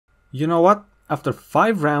You know what? After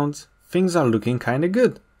 5 rounds, things are looking kinda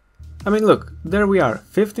good. I mean, look, there we are,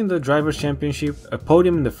 5th in the Drivers' Championship, a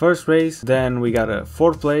podium in the first race, then we got a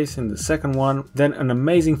 4th place in the second one, then an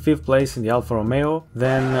amazing 5th place in the Alfa Romeo,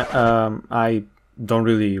 then I don't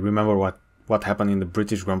really remember what happened in the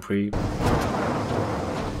British Grand Prix.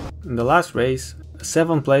 In the last race, a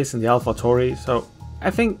 7th place in the Alfa Tauri, so I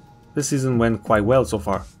think the season went quite well so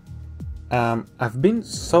far. I've been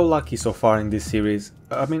so lucky so far in this series.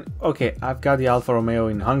 I mean, okay, I've got the Alfa Romeo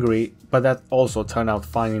in Hungary, but that also turned out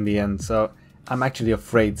fine in the end, so I'm actually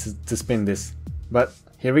afraid to spin this. But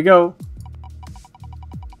here we go.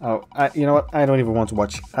 Oh, you know what? I don't even want to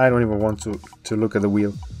watch. I don't even want to look at the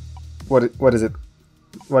wheel. What is it?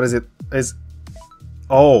 What is it?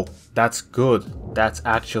 Oh, that's good. That's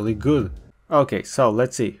actually good. Okay, so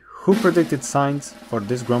let's see. Who predicted Sainz for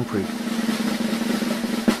this Grand Prix?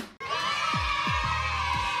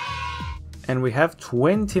 And we have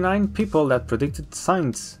 29 people that predicted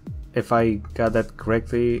Sainz, if I got that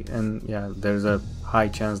correctly, and yeah, there's a high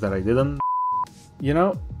chance that I didn't. You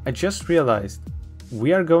know, I just realized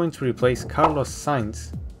we are going to replace Carlos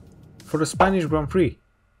Sainz for the Spanish Grand Prix.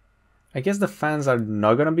 I guess the fans are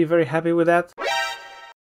not gonna be very happy with that.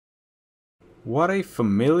 What a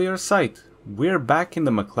familiar sight. We're back in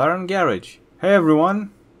the McLaren garage. Hey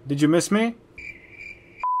everyone, did you miss me?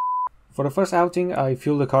 For the first outing, I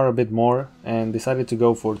fueled the car a bit more and decided to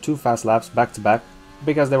go for 2 fast laps back to back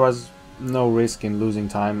because there was no risk in losing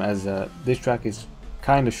time, as this track is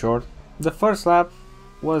kinda short. The first lap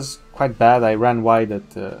was quite bad. I ran wide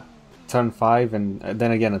at turn 5 and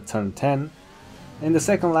then again at turn 10. In the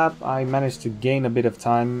second lap I managed to gain a bit of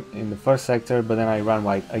time in the first sector, but then I ran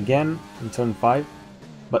wide again in turn 5.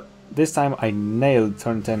 But this time I nailed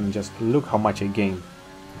turn 10 and just look how much I gained.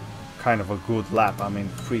 Kind of a good lap, I mean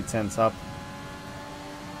 3/10 up.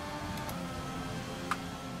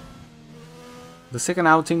 The second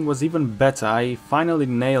outing was even better. I finally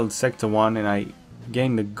nailed sector 1 and I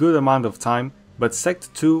gained a good amount of time, but sector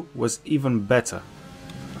 2 was even better.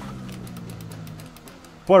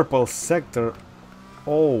 Purple sector.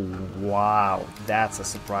 Oh wow, that's a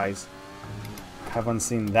surprise. Haven't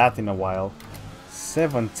seen that in a while.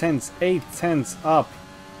 7/10, 8/10 up.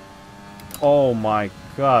 Oh my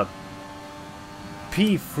god.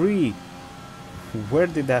 P3. Where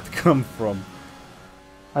did that come from?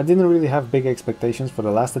 I didn't really have big expectations for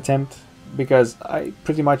the last attempt because I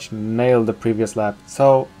pretty much nailed the previous lap,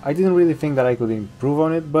 so I didn't really think that I could improve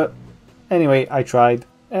on it, but anyway, I tried.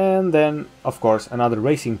 And then, of course, another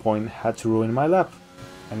racing point had to ruin my lap.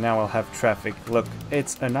 And now I'll have traffic. Look,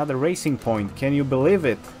 it's another racing point, can you believe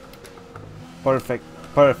it? Perfect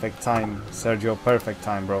time, Sergio, perfect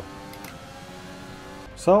time, bro.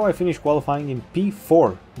 So I finished qualifying in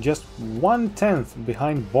P4, just 1/10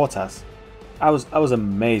 behind Bottas. I was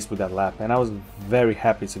amazed with that lap and I was very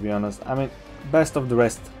happy, to be honest. I mean, best of the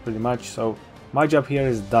rest pretty much, so my job here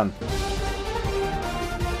is done.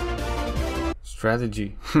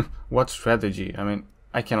 Strategy? What strategy? I mean,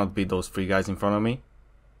 I cannot beat those 3 guys in front of me.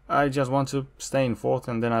 I just want to stay in 4th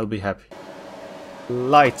and then I'll be happy.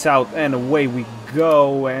 Lights out and away we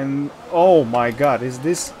go, and oh my god, is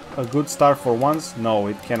this a good start for once? No,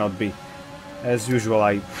 it cannot be. As usual,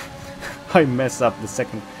 I mess up the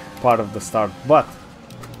second part of the start, but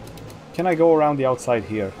can I go around the outside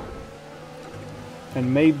here?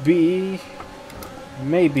 And maybe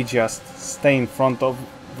just stay in front of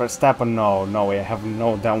Verstappen? No way, I have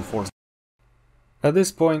no downforce. At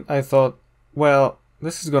this point I thought, well,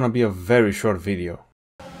 this is gonna be a very short video.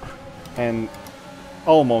 And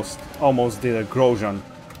almost did a Grosjean.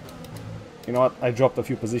 You know what, I dropped a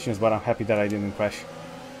few positions, but I'm happy that I didn't crash.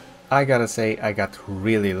 I gotta say, I got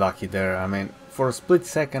really lucky there. I mean, for a split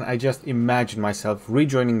second I just imagined myself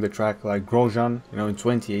rejoining the track like Grosjean, you know, in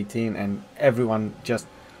 2018, and everyone just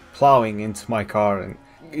plowing into my car and,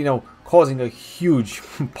 you know, causing a huge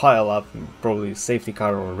pile up, probably a safety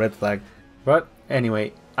car or a red flag. But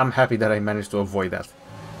anyway, I'm happy that I managed to avoid that.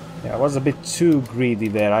 Yeah, I was a bit too greedy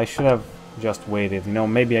there. I should have just waited, you know,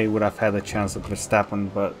 maybe I would have had a chance at Verstappen,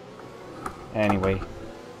 but anyway.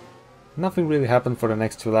 Nothing really happened for the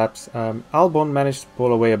next 2 laps. Albon managed to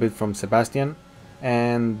pull away a bit from Sebastian,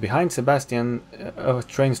 and behind Sebastian a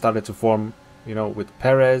train started to form, you know, with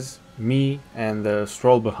Perez, me and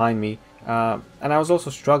Stroll behind me. And I was also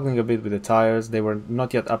struggling a bit with the tires. They were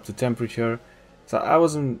not yet up to temperature, so I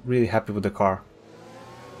wasn't really happy with the car.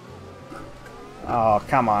 Oh,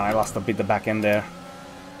 come on, I lost a bit the back end there.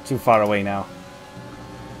 Too far away now.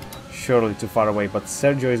 Surely too far away, but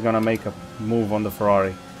Sergio is gonna make a move on the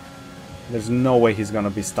Ferrari. There's no way he's gonna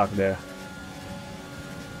be stuck there.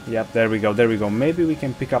 Yep, there we go, there we go. Maybe we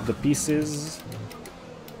can pick up the pieces.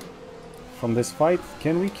 from this fight.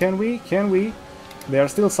 Can we? Can we? Can we? They are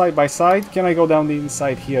still side by side. Can I go down the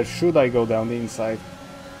inside here? Should I go down the inside?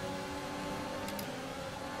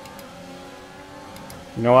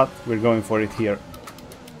 You know what? We're going for it here.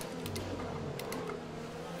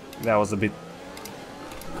 That was a bit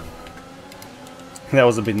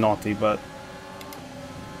naughty, but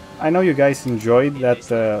I know you guys enjoyed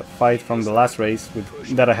that fight from the last race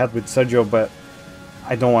that I had with Sergio, but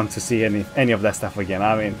I don't want to see any of that stuff again.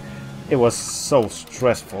 I mean, it was so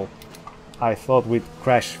stressful. I thought we'd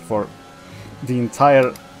crash for the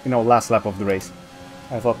entire, last lap of the race.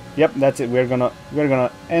 I thought, yep, that's it. We're gonna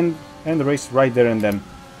end the race right there and then.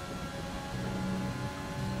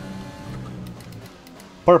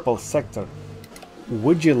 Purple sector.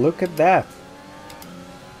 Would you look at that?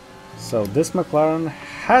 So this McLaren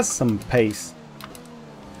has some pace.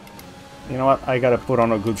 You know what? I gotta put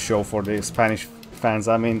on a good show for the Spanish fans.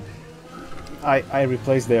 I mean, I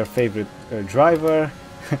replaced their favorite driver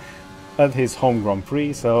at his home Grand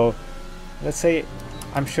Prix. So let's say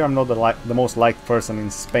I'm sure I'm not the most liked person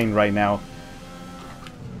in Spain right now,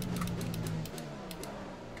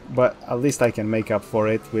 but at least I can make up for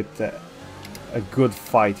it with a good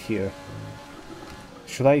fight here.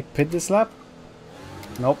 Should I pit this lap?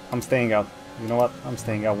 Nope, I'm staying out. You know what? I'm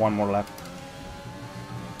staying out one more lap.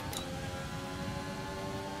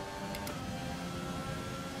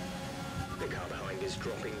 The car behind is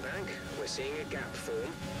dropping back. We're seeing a gap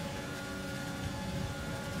form.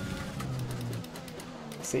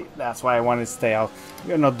 See, that's why I wanted to stay out.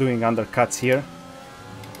 We're not doing undercuts here.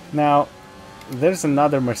 Now, there's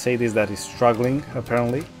another Mercedes that is struggling,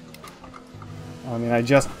 apparently. I mean, I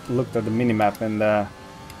just looked at the minimap and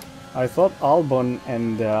I thought Albon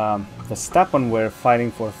and Verstappen were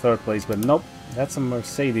fighting for third place, but nope, that's a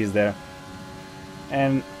Mercedes there.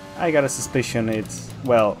 And I got a suspicion it's,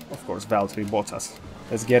 well, of course, Valtteri Bottas.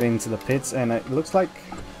 Let's get into the pits, and it looks like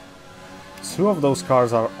two of those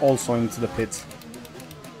cars are also into the pits.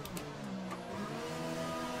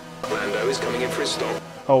 Lando is coming in for his stop.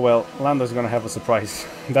 Oh well, Lando's gonna have a surprise,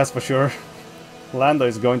 that's for sure. Lando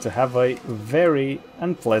is going to have a very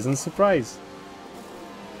unpleasant surprise.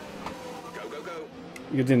 Go, go, go.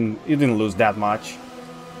 You didn't lose that much.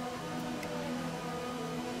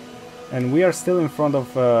 And we are still in front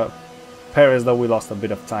of Perez, though we lost a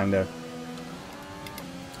bit of time there.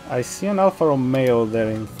 I see an Alfa Romeo there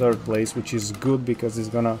in third place, which is good because it's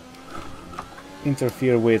gonna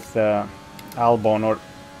interfere with Albon, or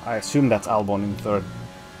I assume that's Albon in third.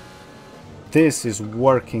 This is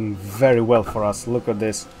working very well for us. Look at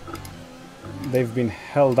this. They've been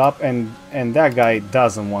held up, and that guy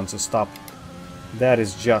doesn't want to stop. That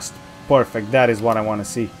is just perfect. That is what I want to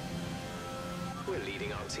see. We're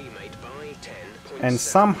leading our teammate by 10.7 And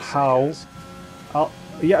somehow, seconds.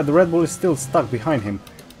 yeah, the Red Bull is still stuck behind him.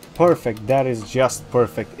 Perfect. That is just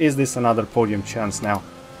perfect. Is this another podium chance now?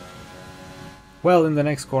 Well, in the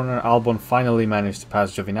next corner, Albon finally managed to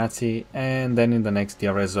pass Giovinazzi, and then in the next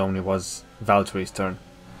DRS zone it was Valtteri's turn.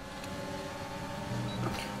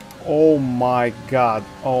 Oh my god,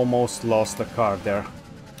 almost lost the car there.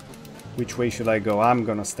 Which way should I go? I'm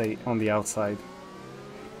gonna stay on the outside.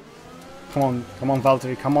 Come on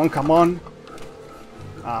Valtteri, come on!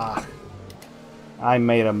 Ah, I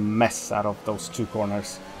made a mess out of those two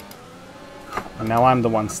corners. And now I'm the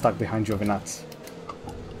one stuck behind Giovinazzi.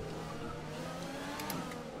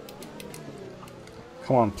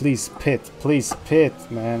 Come on, please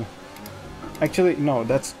pit, man. Actually, no,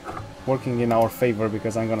 that's working in our favor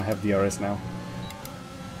because I'm gonna have DRS now.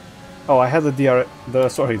 Oh, I had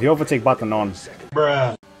the overtake button on.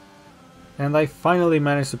 Bruh. And I finally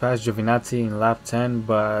managed to pass Giovinazzi in lap 10,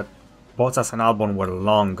 but Bottas and Albon were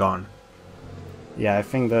long gone. Yeah, I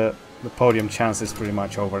think the podium chance is pretty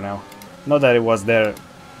much over now. Not that it was there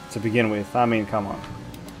to begin with. I mean, come on.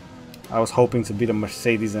 I was hoping to beat a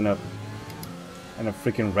Mercedes and a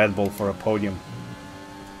freaking Red Bull for a podium.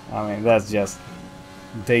 I mean, that's just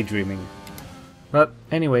daydreaming. But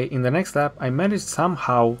anyway, in the next lap, I managed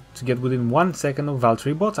somehow to get within 1 second of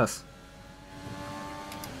Valtteri Bottas.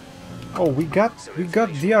 Oh, we got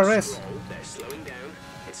DRS. They're slowing down.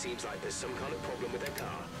 It seems like there's some kind of problem with their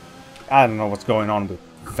car. I don't know what's going on with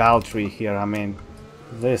Valtteri here. I mean,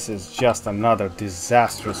 this is just another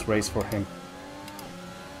disastrous race for him.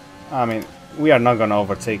 I mean, we are not gonna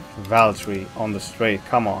overtake Valtteri on the straight,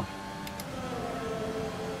 come on.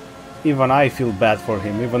 Even I feel bad for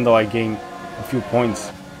him, even though I gained a few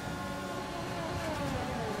points.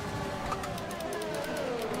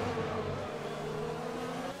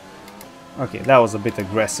 Okay, that was a bit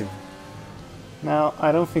aggressive. Now,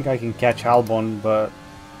 I don't think I can catch Albon, but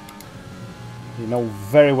you know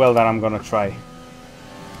very well that I'm gonna try.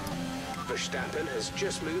 Verstappen has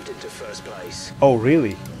just moved into first place. Oh,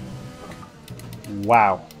 really?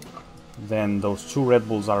 Wow. Then those two Red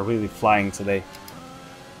Bulls are really flying today.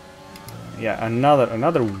 Yeah,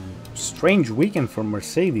 another strange weekend for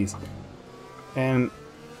Mercedes. And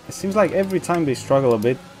it seems like every time they struggle a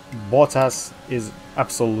bit, Bottas is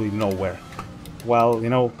absolutely nowhere. While, you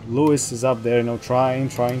know, Lewis is up there, you know, trying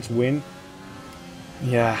to win.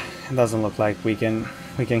 Yeah, it doesn't look like we can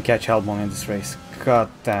catch Albon in this race. God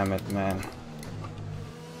damn it, man.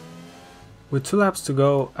 With 2 laps to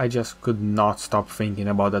go, I just could not stop thinking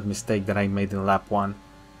about that mistake that I made in lap 1.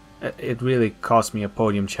 It really cost me a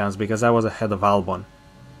podium chance because I was ahead of Albon.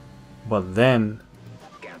 But then...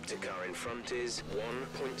 Gap to car in front is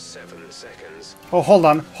 1.7 seconds. Oh, hold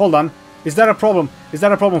on. Is that a problem? Is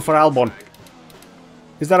that a problem for Albon?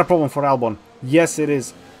 Is that a problem for Albon? Yes, it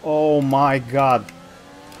is. Oh my god.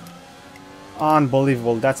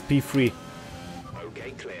 Unbelievable. That's P3.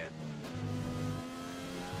 Okay, clear.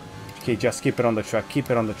 Okay, just keep it on the track.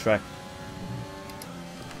 Keep it on the track.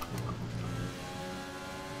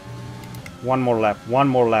 One more lap. One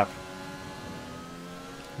more lap.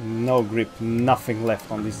 No grip. Nothing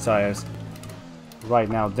left on these tires. Right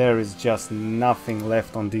now, there is just nothing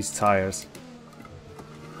left on these tires.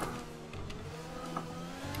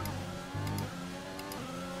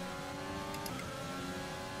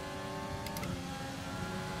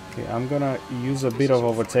 Okay, I'm gonna use a bit of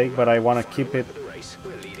overtake, but I wanna keep it.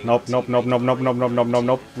 Nope.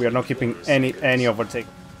 We are not keeping any overtake.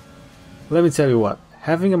 Let me tell you what,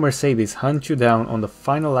 having a Mercedes hunt you down on the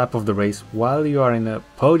final lap of the race while you are in a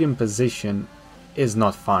podium position is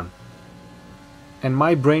not fun. And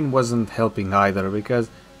my brain wasn't helping either, because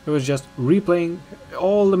it was just replaying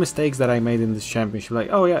all the mistakes that I made in this championship. Like,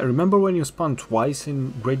 oh yeah, remember when you spun twice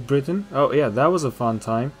in Great Britain? Oh yeah, that was a fun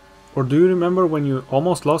time. Or do you remember when you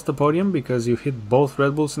almost lost the podium because you hit both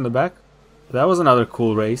Red Bulls in the back? That was another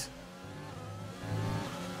cool race.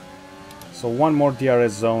 So one more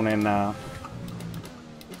DRS zone and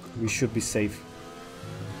we should be safe.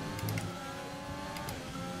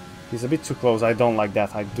 He's a bit too close. I don't like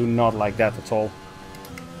that. I do not like that at all.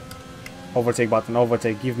 Overtake button,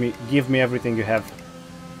 overtake. Give me everything you have.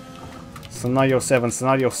 Scenario 7,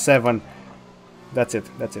 scenario 7. That's it.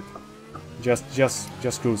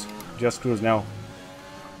 Just cruise. Just cruise now.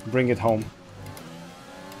 Bring it home.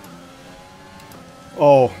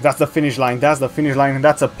 Oh, that's the finish line. That's the finish line. And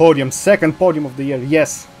that's a podium. Second podium of the year.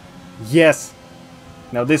 Yes. Yes.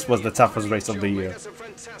 Now this was the toughest race of the year.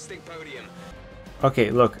 Okay,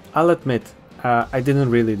 look, I'll admit, I didn't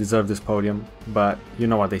really deserve this podium, but you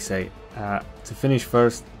know what they say. To finish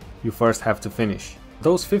first, you first have to finish.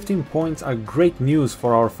 Those 15 points are great news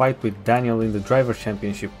for our fight with Daniel in the Drivers'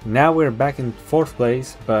 Championship. Now we're back in 4th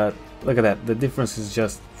place, but look at that, the difference is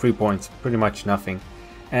just 3 points, pretty much nothing.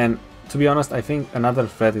 And to be honest, I think another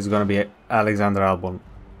threat is gonna be Alexander Albon.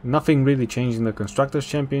 Nothing really changed in the Constructors'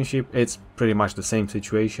 Championship, it's pretty much the same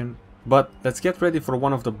situation. But let's get ready for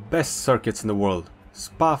one of the best circuits in the world,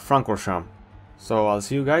 Spa-Francorchamps. So I'll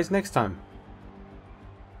see you guys next time.